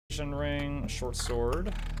ring, a short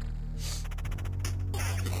sword.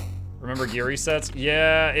 Remember gear resets?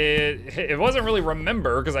 Yeah, it wasn't really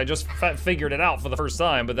remember because I just figured it out for the first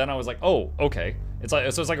time, but then I was like, oh, okay. It's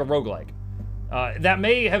like so it's like a roguelike. That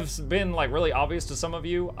may have been like really obvious to some of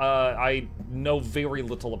you. I know very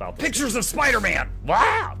little about this. Pictures of Spider-Man!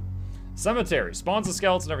 Wow! Cemetery. Spawns a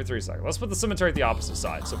skeleton every 3 seconds. Let's put the cemetery at the opposite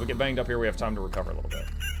side, so if we get banged up here, we have time to recover a little bit.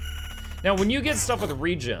 Now, when you get stuff with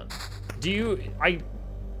regen,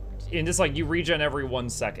 and it's like you regen every 1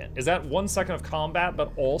 second. Is that 1 second of combat,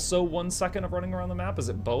 but also 1 second of running around the map? Is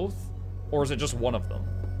it both? Or is it just one of them?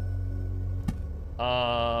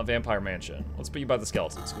 Vampire Mansion. Let's put you by the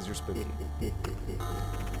skeletons, because you're spooky.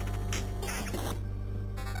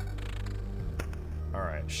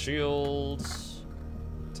 Alright, shields.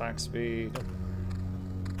 Attack speed.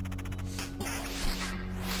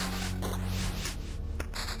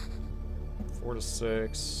 4 to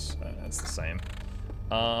 6. It's the same.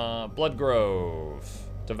 Blood Grove.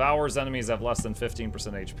 Devours enemies have less than 15%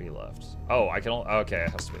 HP left. Oh, I can only, okay,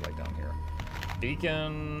 it has to be like down here.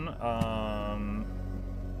 Beacon,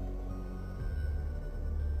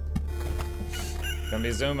 gonna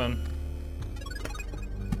be zooming.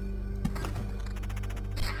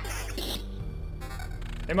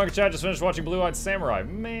 Hey, Monkey Chat, just finished watching Blue-Eyed Samurai.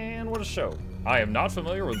 Man, what a show. I am not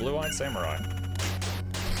familiar with Blue-Eyed Samurai.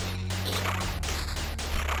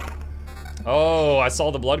 Oh, I saw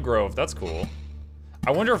the Blood Grove. That's cool.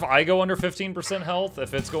 I wonder if I go under 15% health,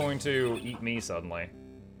 if it's going to eat me suddenly.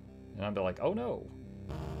 And I'd be like, oh no.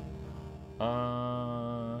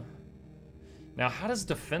 Now, how does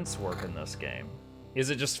defense work in this game? Is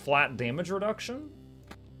it just flat damage reduction?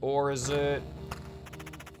 Or is it...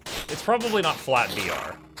 It's probably not flat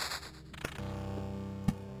DR.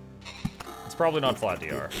 It's probably not flat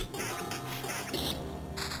DR.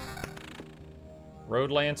 Road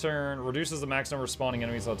Lantern reduces the max number of spawning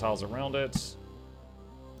enemies on tiles around it.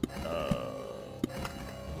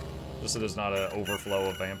 Just so there's not an overflow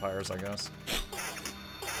of vampires, I guess.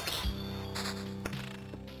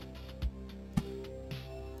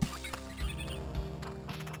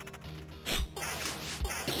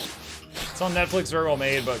 It's on Netflix, very well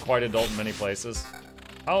made, but quite adult in many places.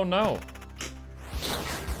 Oh no.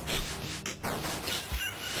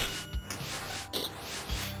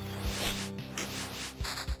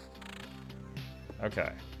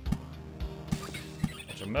 Okay.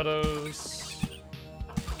 Bunch of meadows.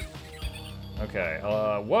 Okay,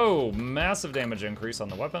 whoa, massive damage increase on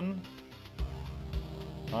the weapon.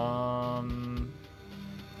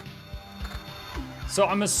 So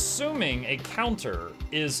I'm assuming a counter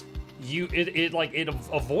is it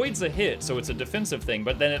avoids a hit, so it's a defensive thing,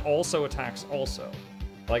 but then it also attacks also.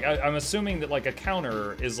 Like, I'm assuming that like a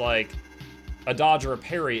counter is like a dodge or a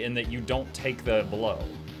parry in that you don't take the blow.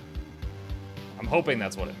 I'm hoping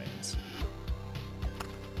that's what it means.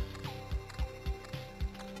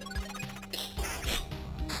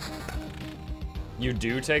 You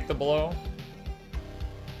do take the blow?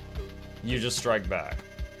 You just strike back.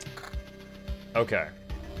 Okay.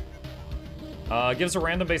 Gives a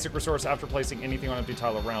random basic resource after placing anything on empty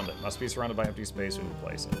tile around it. Must be surrounded by empty space when you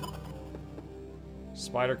place it.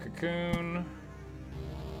 Spider cocoon.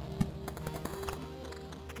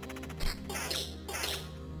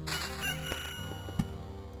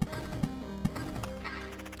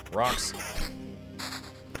 Rocks.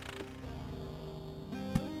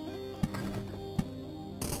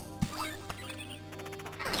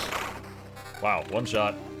 Wow, one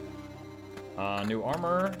shot. New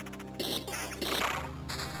armor.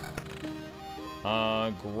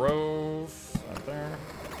 Grove. Right there.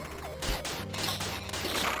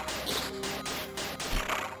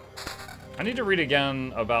 I need to read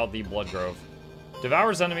again about the Blood Grove.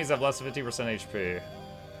 Devours enemies have less than 50% HP.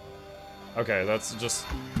 Okay, that's just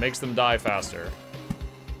makes them die faster.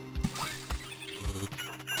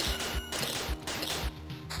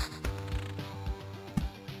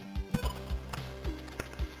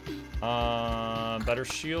 Better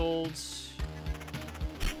shields.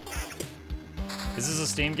 Is this a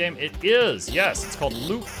Steam game? It is, yes. It's called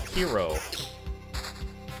Loop Hero.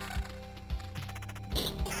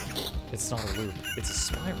 It's not a loop, it's a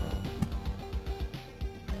spiral.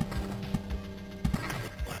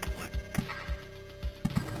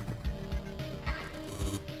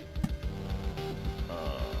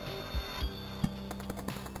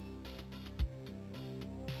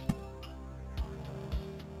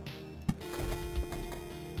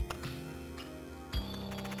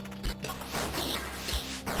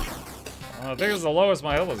 I think it's the lowest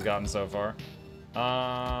my health has gotten so far.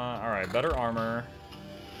 Alright, better armor.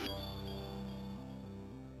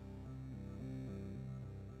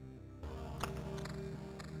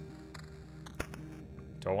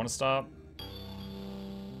 Do I want to stop?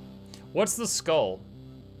 What's the skull?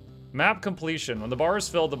 Map completion. When the bar is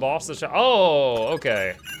filled, the boss is... Oh,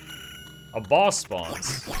 okay. A boss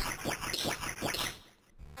spawns.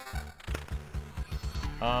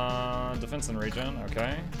 Defense and regen,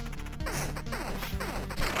 okay.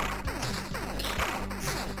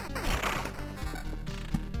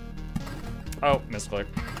 Oh, misclick.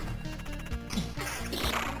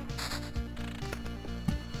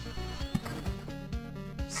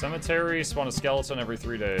 Cemetery, spawn a skeleton every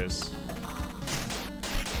 3 days.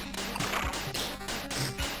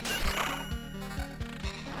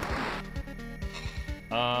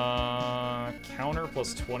 Counter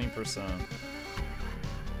plus 20%.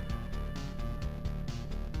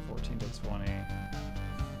 14 to 20.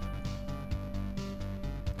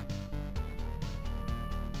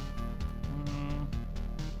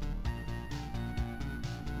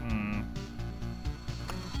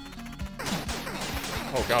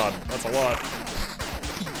 Oh god, that's a lot.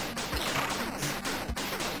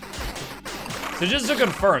 So just to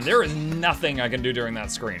confirm, there is nothing I can do during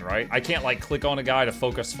that screen, right? I can't, like, click on a guy to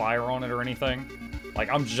focus fire on it or anything. Like,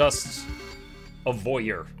 I'm just a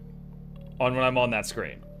voyeur on when I'm on that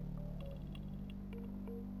screen.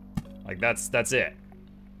 Like, that's it.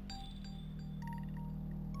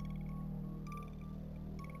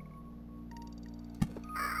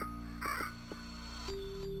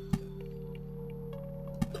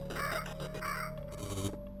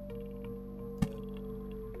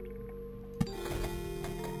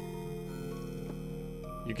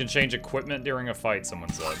 You can change equipment during a fight, someone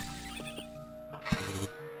said. Oh,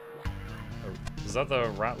 is that the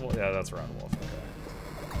rat wolf? Yeah, that's rat wolf.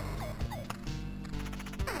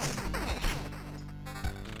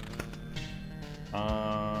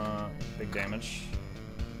 Okay. Big damage.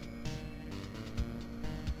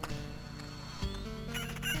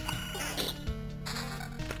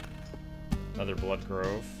 Another blood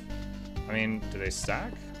grove. I mean, do they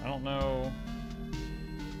stack? I don't know.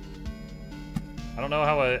 I don't know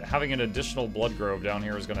how having an additional blood grove down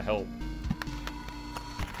here is going to help.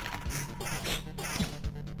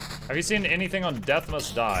 Have you seen anything on Death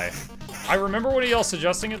Must Die? I remember one of y'all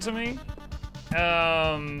suggesting it to me.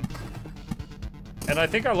 And I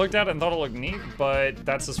think I looked at it and thought it looked neat, but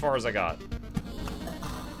that's as far as I got.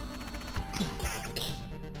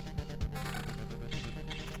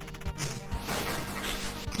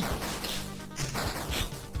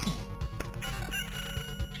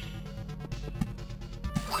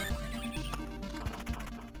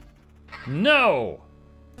 No!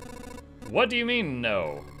 What do you mean,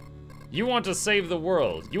 no? You want to save the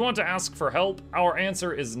world. You want to ask for help? Our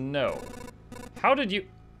answer is no. How did you...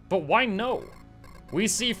 But why no? We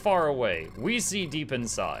see far away. We see deep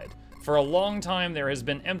inside. For a long time, there has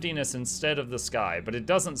been emptiness instead of the sky, but it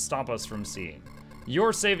doesn't stop us from seeing.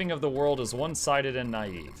 Your saving of the world is one-sided and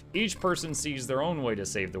naive. Each person sees their own way to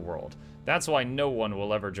save the world. That's why no one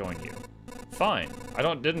will ever join you. Fine.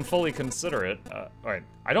 Didn't fully consider it. Alright.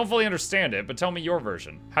 I don't fully understand it, but tell me your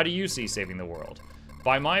version. How do you see saving the world?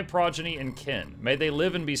 By my progeny and kin. May they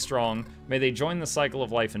live and be strong. May they join the cycle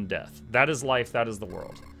of life and death. That is life, that is the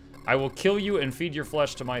world. I will kill you and feed your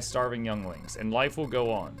flesh to my starving younglings, and life will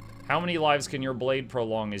go on. How many lives can your blade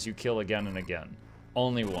prolong as you kill again and again?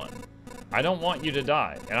 Only one. I don't want you to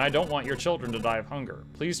die, and I don't want your children to die of hunger.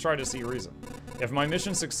 Please try to see reason. If my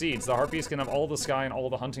mission succeeds, the Harpies can have all the sky and all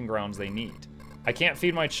the hunting grounds they need. I can't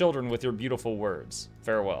feed my children with your beautiful words.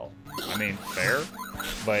 Farewell. I mean, fair,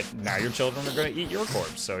 but now your children are going to eat your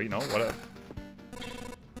corpse, so, you know, whatever.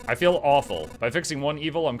 I feel awful. By fixing one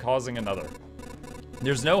evil, I'm causing another.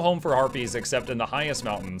 There's no home for Harpies except in the highest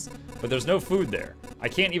mountains, but there's no food there. I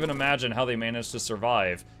can't even imagine how they managed to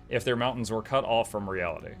survive if their mountains were cut off from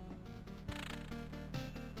reality.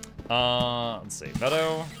 Let's see,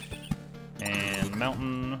 meadow, and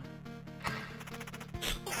mountain.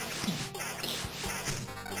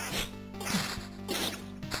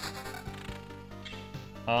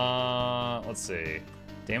 Let's see.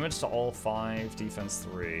 Damage to all 5, defense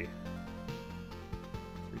 3.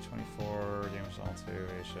 324, damage to all 2,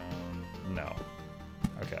 evasion. No.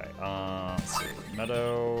 Okay, let's see.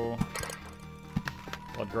 Meadow.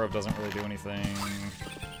 Blood Grove doesn't really do anything.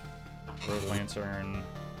 Road Lantern.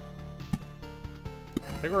 I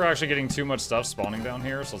think we're actually getting too much stuff spawning down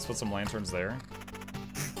here, so let's put some lanterns there.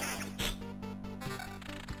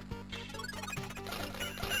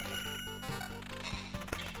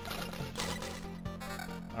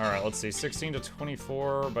 Alright, let's see. 16 to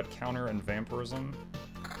 24, but counter and vampirism.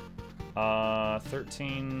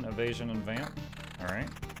 13 evasion and vamp. Alright.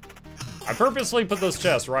 I purposely put those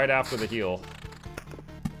chests right after the heal.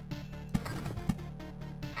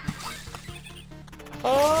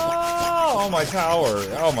 Oh, my tower.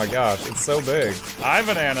 Oh my gosh, it's so big. Hi,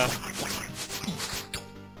 Banana.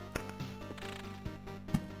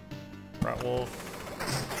 Rat Wolf.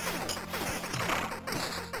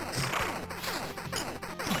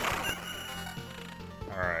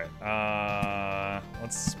 Alright,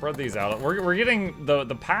 let's spread these out. We're getting,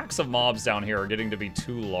 the packs of mobs down here are getting to be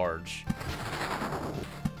too large.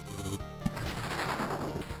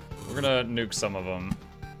 We're gonna nuke some of them.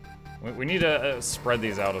 We need to spread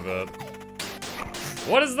these out a bit.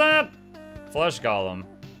 What is that? Flesh Golem.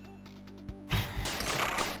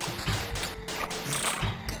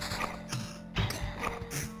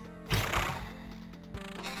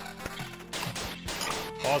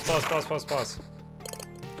 Pause.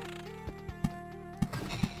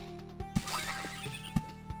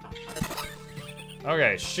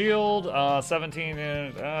 Okay, shield, 17,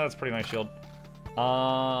 that's a pretty nice shield.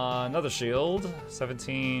 Another shield,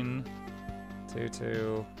 17,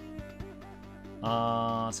 2,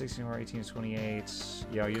 16 or 18 to 28.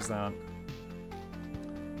 Yeah, I'll use that.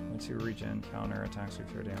 2 regen, counter, attacks with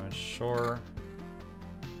pure damage, sure.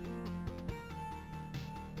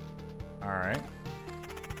 Alright.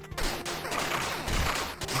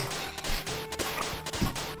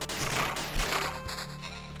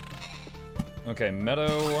 Okay,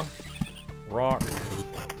 meadow, rock,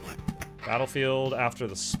 battlefield after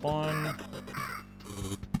the spawn.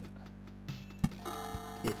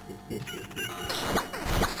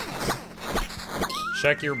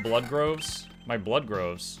 Check your blood groves. My blood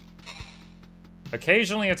groves.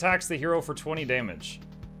 Occasionally attacks the hero for 20 damage.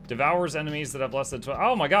 Devours enemies that have less than 20.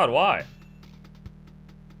 Oh my god, why?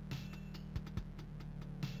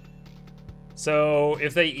 So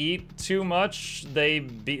if they eat too much,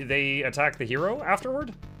 they attack the hero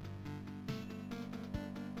afterward?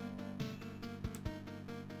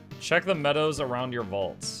 Check the meadows around your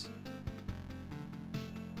vaults.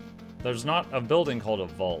 There's not a building called a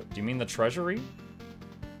vault. Do you mean the treasury?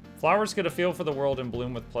 Flowers get a feel for the world and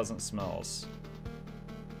bloom with pleasant smells.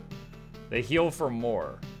 They heal for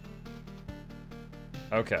more.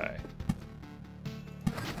 Okay.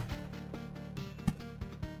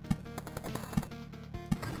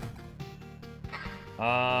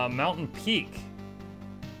 Mountain Peak.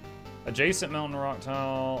 Adjacent mountain rock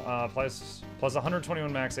tile, plus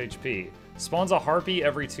 121 max HP. Spawns a harpy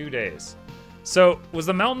every 2 days. So, was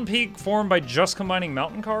the Mountain Peak formed by just combining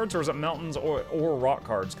mountain cards, or was it mountains or rock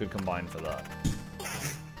cards could combine for that?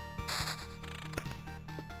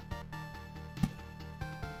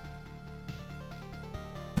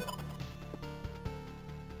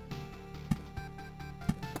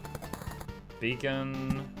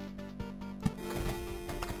 Beacon.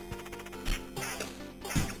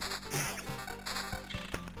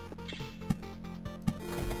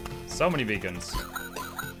 So many beacons.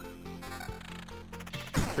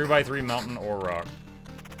 3x3 mountain or rock.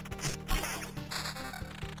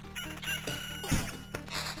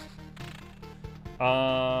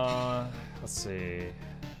 Let's see.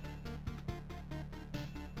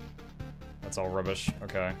 That's all rubbish.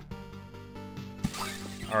 Okay.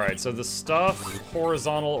 Alright, so the stuff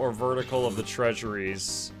horizontal or vertical of the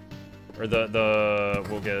treasuries, or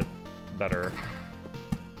will get better.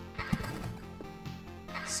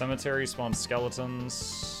 Cemetery spawns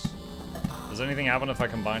skeletons. Does anything happen if I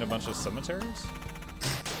combine a bunch of cemeteries?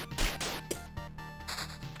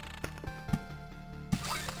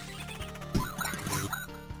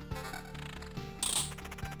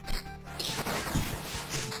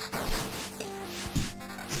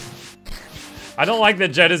 I don't like that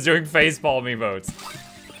Jet is doing facepalm emotes.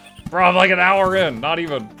 Bro, I'm like an hour in, not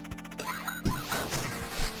even.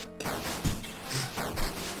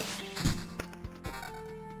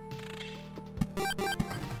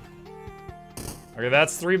 Okay,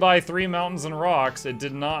 that's 3x3 mountains and rocks. It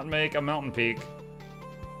did not make a mountain peak.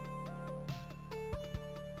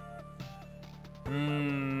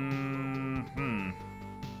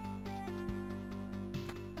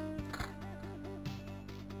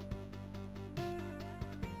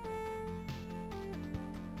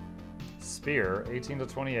 Spear, 18 to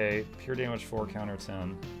 28, pure damage 4, counter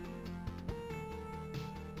 10.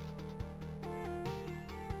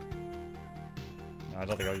 No, I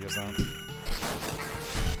don't think I'll use that.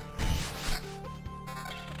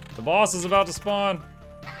 The boss is about to spawn.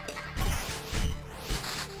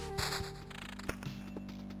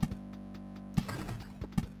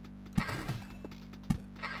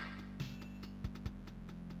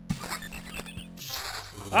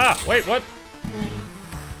 Ah, wait, what?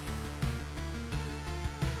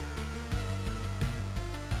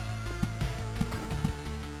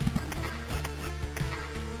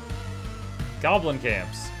 Goblin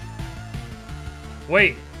camps.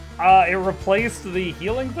 Wait, it replaced the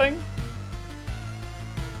healing thing?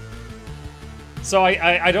 So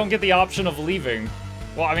I don't get the option of leaving.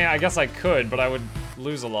 Well, I mean, I guess I could, but I would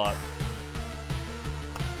lose a lot.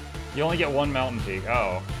 You only get one mountain peak.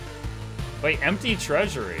 Oh. Wait, empty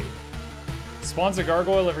treasury. Spawns a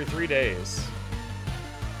gargoyle every 3 days.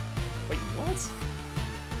 Wait, what?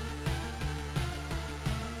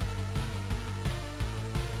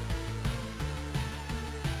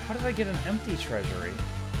 How did I get an empty treasury?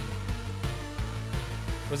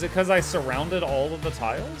 Was it because I surrounded all of the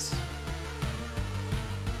tiles?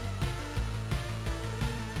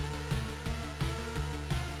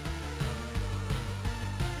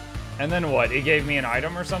 And then what? It gave me an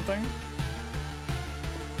item or something?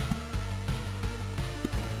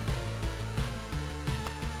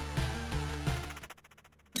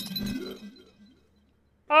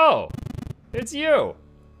 Oh, it's you,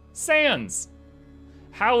 Sans.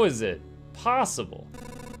 How is it possible?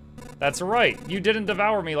 That's right, you didn't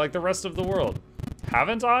devour me like the rest of the world.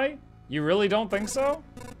 Haven't I? You really don't think so?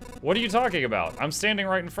 What are you talking about? I'm standing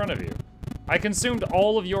right in front of you. I consumed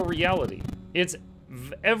all of your reality. It's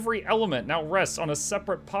every element now rests on a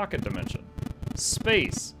separate pocket dimension.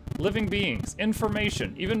 Space, living beings,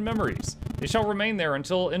 information, even memories. They shall remain there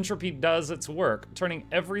until entropy does its work, turning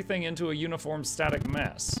everything into a uniform static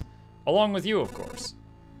mass. Along with you, of course.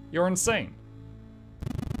 You're insane.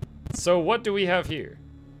 So what do we have here?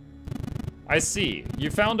 I see. You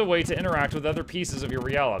found a way to interact with other pieces of your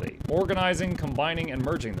reality, organizing, combining, and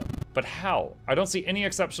merging them. But how? I don't see any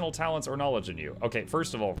exceptional talents or knowledge in you. Okay,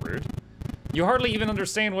 first of all, rude. You hardly even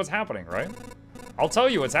understand what's happening, right? I'll tell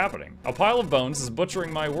you what's happening. A pile of bones is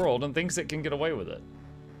butchering my world and thinks it can get away with it.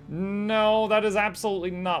 No, that is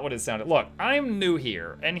absolutely not what it sounded. Look, I'm new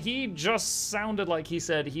here, and he just sounded like he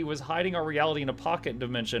said he was hiding our reality in a pocket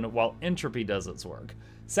dimension while entropy does its work.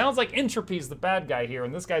 Sounds like entropy's the bad guy here,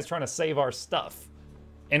 and this guy's trying to save our stuff.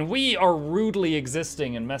 And we are rudely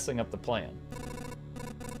existing and messing up the plan.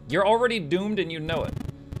 You're already doomed and you know it.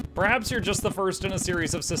 Perhaps you're just the first in a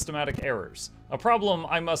series of systematic errors. A problem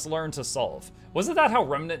I must learn to solve. Wasn't that how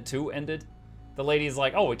Remnant 2 ended? The lady's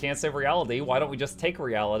like, oh, we can't save reality. Why don't we just take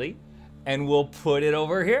reality and we'll put it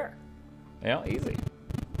over here? Yeah, easy.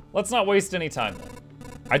 Let's not waste any time then.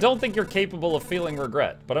 I don't think you're capable of feeling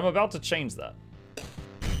regret, but I'm about to change that.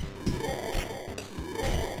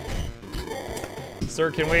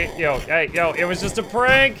 Sir, can we, hey, it was just a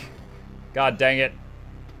prank. God dang it.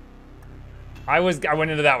 I went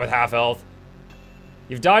into that with half health.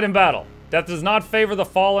 You've died in battle. Death does not favor the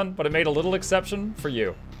fallen, but it made a little exception for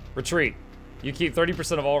you. Retreat. You keep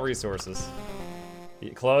 30% of all resources.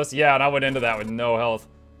 Close? Yeah, and I went into that with no health.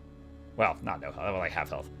 Well, not no health, I was like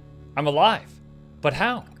half health. I'm alive. But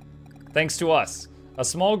how? Thanks to us. A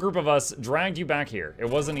small group of us dragged you back here. It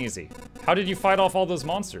wasn't easy. How did you fight off all those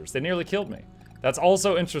monsters? They nearly killed me. That's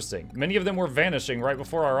also interesting. Many of them were vanishing right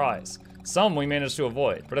before our eyes. Some we managed to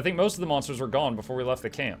avoid, but I think most of the monsters were gone before we left the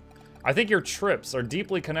camp. I think your trips are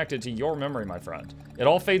deeply connected to your memory, my friend. It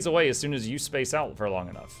all fades away as soon as you space out for long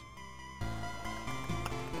enough.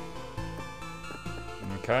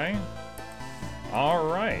 Okay. All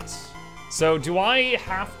right. So do I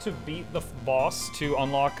have to beat the boss to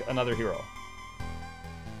unlock another hero?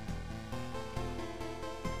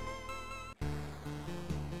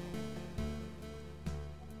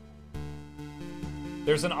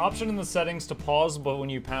 There's an option in the settings to pause, but when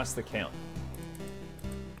you pass the camp.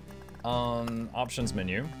 Options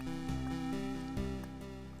menu.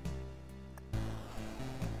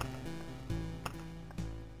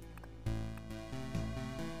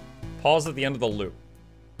 Pause at the end of the loop.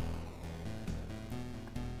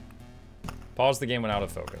 Pause the game when out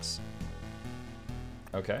of focus.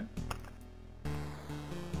 Okay.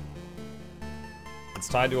 It's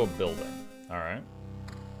tied to a building. All right.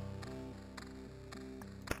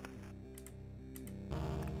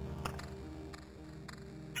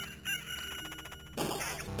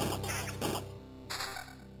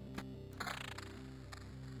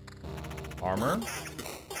 Armor.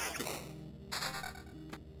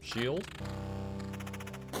 Shield.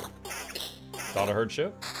 Thought I heard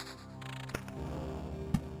ship.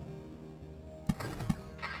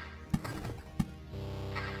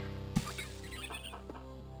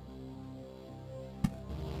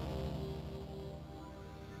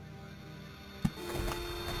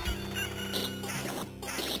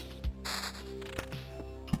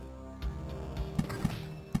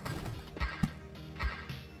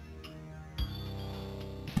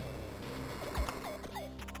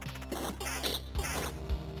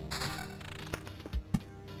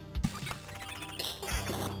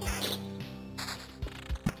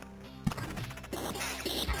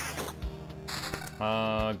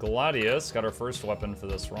 Gladius got our first weapon for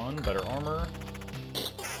this run. Better armor.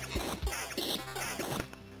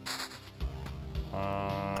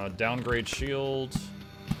 Downgrade shield.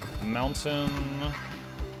 Mountain.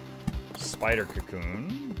 Spider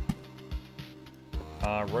cocoon.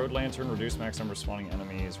 Road lantern, reduce max number of spawning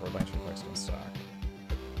enemies. Road lantern effects can stack.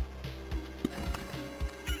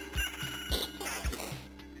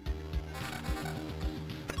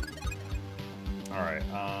 Alright,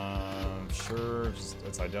 sure,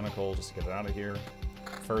 it's identical, just to get it out of here.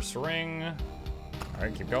 First ring.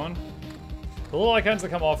 Alright, keep going. The little icons that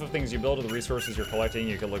come off of things you build or the resources you're collecting,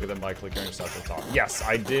 you can look at them by clicking on your stuff at the top. Yes,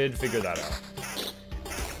 I did figure that out.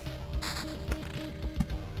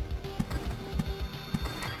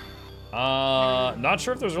 Not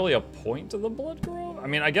sure if there's really a point to the blood grove. I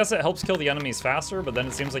mean, I guess it helps kill the enemies faster, but then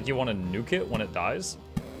it seems like you want to nuke it when it dies.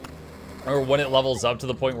 Or when it levels up to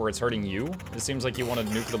the point where it's hurting you. It seems like you want to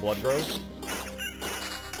nuke the blood grove.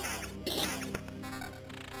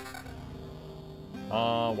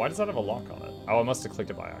 Why does that have a lock on it? Oh, I must have clicked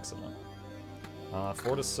it by accident.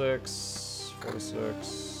 4 to 6. 4 to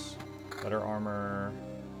 6. Better armor.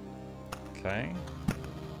 Okay.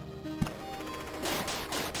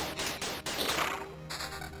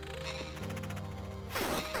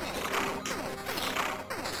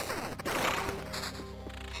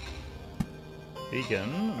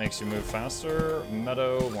 Beacon makes you move faster.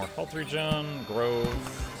 Meadow, more health regen. Grove,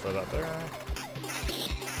 throw that there.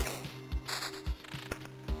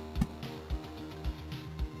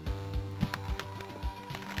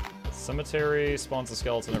 Cemetery spawns a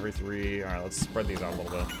skeleton every 3. Alright, let's spread these out a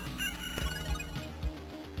little bit.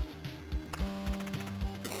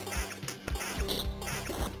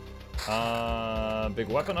 Big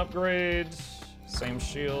weapon upgrade. Same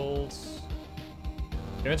shield.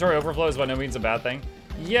 Inventory overflow is by no means a bad thing.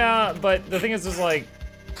 Yeah, but the thing is like...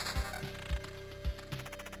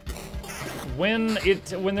 When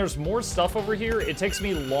there's more stuff over here, it takes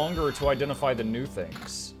me longer to identify the new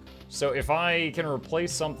things. So if I can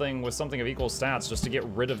replace something with something of equal stats just to get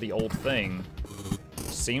rid of the old thing,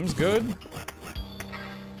 seems good.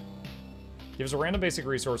 Gives a random basic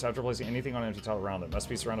resource after placing anything on an empty tile around it. Must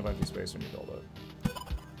be surrounded by empty space when you build it.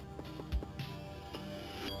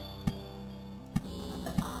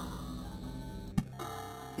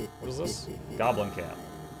 What is this? Goblin cat.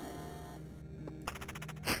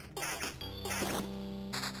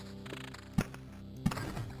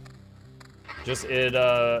 Just,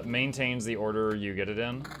 it maintains the order you get it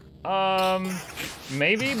in.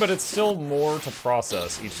 Maybe, but it's still more to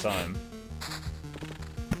process each time.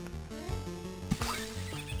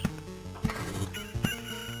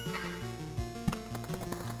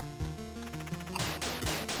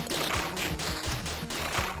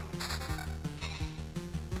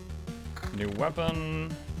 New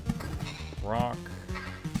weapon. Rock.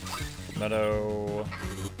 Meadow.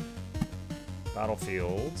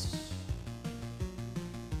 Battlefields.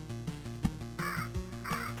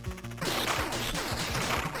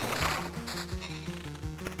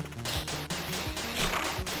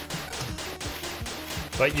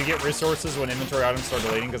 But you get resources when inventory items start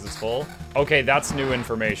deleting because it's full. Okay, that's new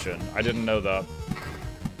information. I didn't know that.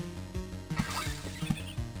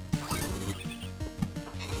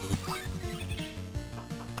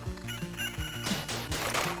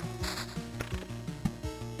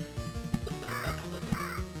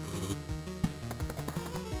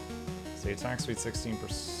 So attack speed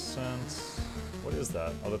 16%. What is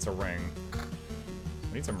that? Oh, that's a ring.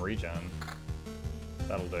 We need some regen.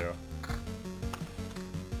 That'll do.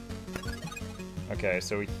 Okay,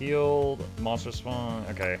 so we healed, monster spawn.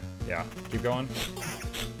 Okay, yeah, keep going.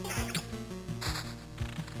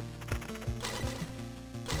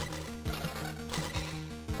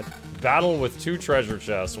 A battle with 2 treasure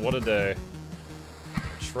chests. What a day.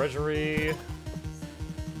 Treasury.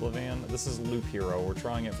 Oblivion. This is Loop Hero. We're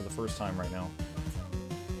trying it for the first time right now.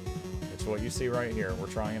 It's what you see right here. We're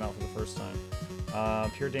trying it out for the first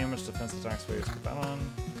time. Pure damage, defense, attack space. Put that on.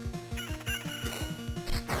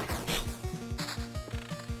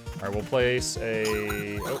 Alright, we'll place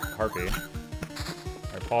a... Oh, Harpy.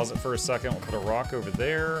 Alright, pause it for a second. We'll put a rock over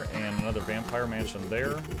there and another vampire mansion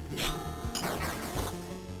there.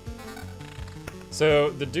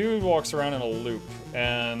 So, the dude walks around in a loop,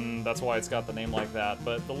 and that's why it's got the name like that,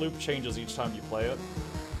 but the loop changes each time you play it.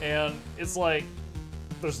 And it's like,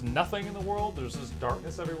 there's nothing in the world, there's just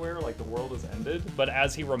darkness everywhere, like the world has ended, but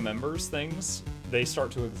as he remembers things, they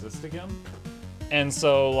start to exist again. And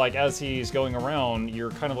so, like, as he's going around,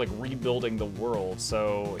 you're kind of, like, rebuilding the world.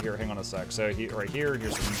 So, here, hang on a sec. So, right here,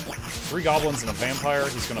 here's 3 goblins and a vampire.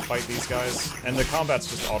 He's gonna fight these guys. And the combat's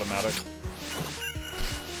just automatic.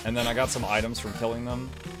 And then I got some items from killing them.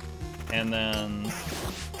 And then...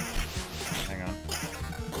 Hang on.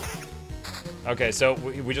 Okay, so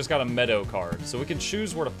we just got a meadow card. So we can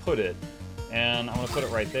choose where to put it. And I'm going to put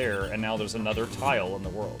it right there. And now there's another tile in the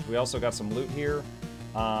world. We also got some loot here.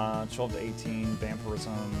 12 to 18,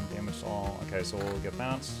 vampirism, damage to all. Okay, so we'll get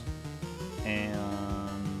that.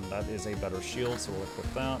 And that is a better shield, so we'll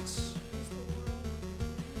equip that.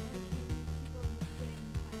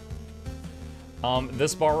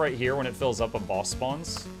 This bar right here, when it fills up, a boss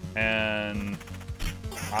spawns. And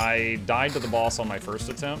I died to the boss on my first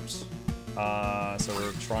attempt. So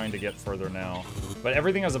we're trying to get further now. But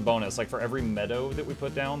everything has a bonus. Like, for every meadow that we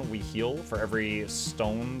put down, we heal. For every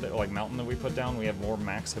stone, mountain that we put down, we have more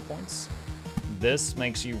max hit points. This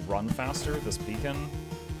makes you run faster, this beacon.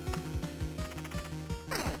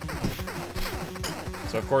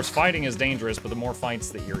 So, of course, fighting is dangerous, but the more fights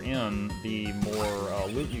that you're in, the more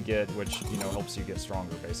loot you get, which, you know, helps you get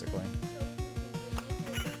stronger, basically.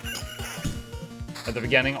 At the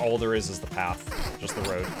beginning, all there is the path, just the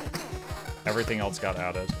road. Everything else got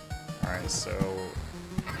added. Alright, so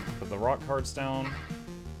put the rock cards down.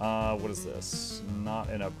 What is this? Not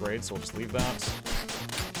an upgrade, so we'll just leave that.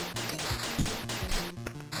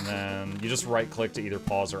 And then you just right-click to either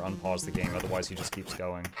pause or unpause the game, otherwise he just keeps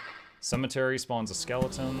going. Cemetery spawns a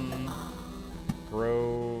skeleton.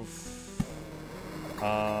 Grove.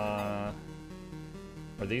 Are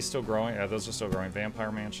these still growing? Yeah, those are still growing.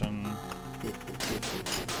 Vampire Mansion.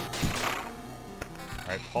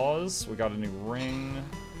 Alright, pause. We got a new ring.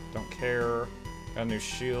 Don't care. Got a new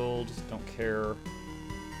shield. Don't care.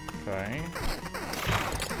 Okay.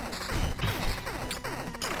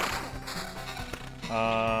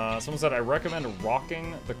 Someone said, I recommend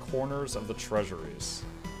rocking the corners of the treasuries.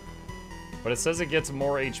 But it says it gets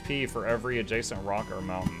more HP for every adjacent rock or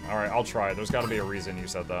mountain. Alright, I'll try. There's gotta be a reason you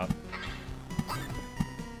said that.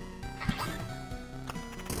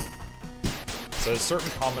 So certain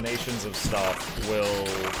combinations of stuff will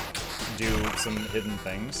do some hidden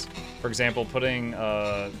things. For example, putting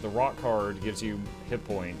the rock card gives you hit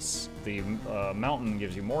points. The mountain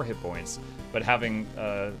gives you more hit points. But having,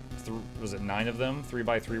 was it 9 of them?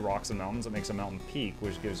 3x3 rocks and mountains, it makes a mountain peak,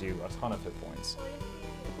 which gives you a ton of hit points.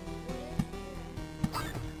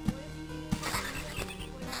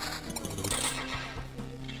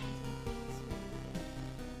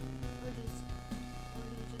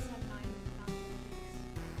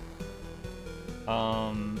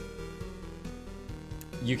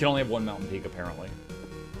 You can only have one mountain peak, apparently.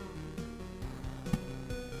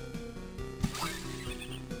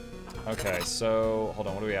 Okay, so, hold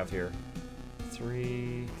on, what do we have here?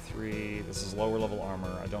 3, this is lower level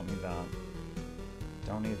armor, I don't need that.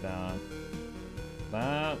 Don't need that.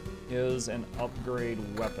 That is an upgrade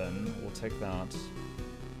weapon, we'll take that.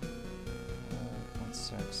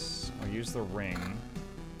 0.6, I'll use the ring.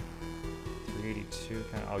 382,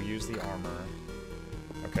 I'll use the armor.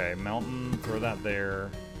 Okay, mountain, throw that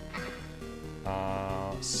there.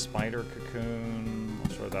 Spider cocoon,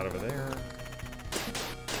 I'll throw that over there.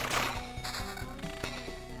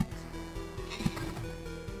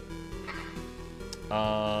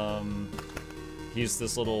 He's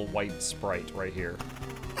this little white sprite right here.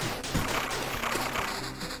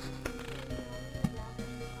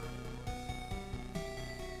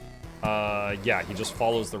 Yeah, he just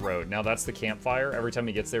follows the road. Now that's the campfire. Every time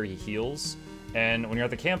he gets there, he heals. And when you're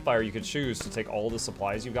at the campfire, you can choose to take all the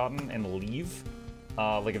supplies you've gotten and leave,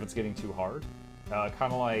 like if it's getting too hard. Kind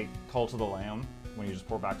of like Call to the Lamb, when you just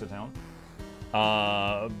pour back to town.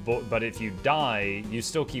 But if you die, you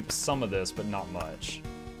still keep some of this, but not much.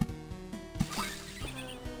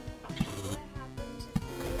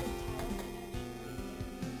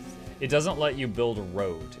 It doesn't let you build a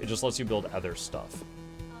road. It just lets you build other stuff.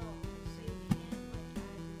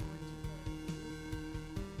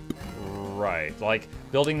 Right, like,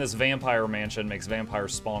 building this vampire mansion makes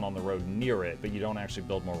vampires spawn on the road near it, but you don't actually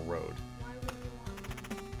build more road.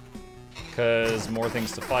 Because more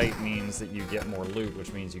things to fight means that you get more loot,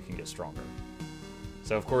 which means you can get stronger.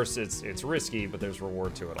 So, of course, it's risky, but there's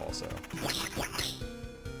reward to it also.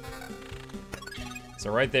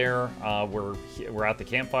 So right there, we're at the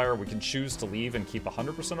campfire. We can choose to leave and keep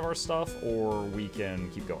 100% of our stuff, or we can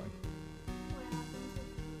keep going.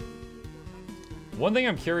 One thing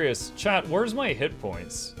I'm curious, chat, where's my hit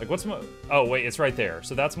points? Like, what's my... Oh, wait, it's right there.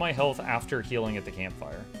 So that's my health after healing at the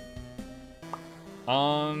campfire.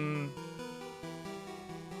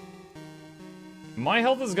 My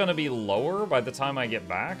health is gonna be lower by the time I get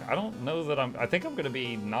back. I don't know that I think I'm gonna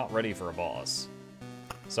be not ready for a boss.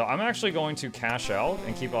 So I'm actually going to cash out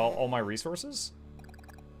and keep all my resources.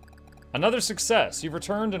 Another success. You've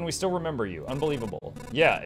returned and we still remember you. Unbelievable. Yeah,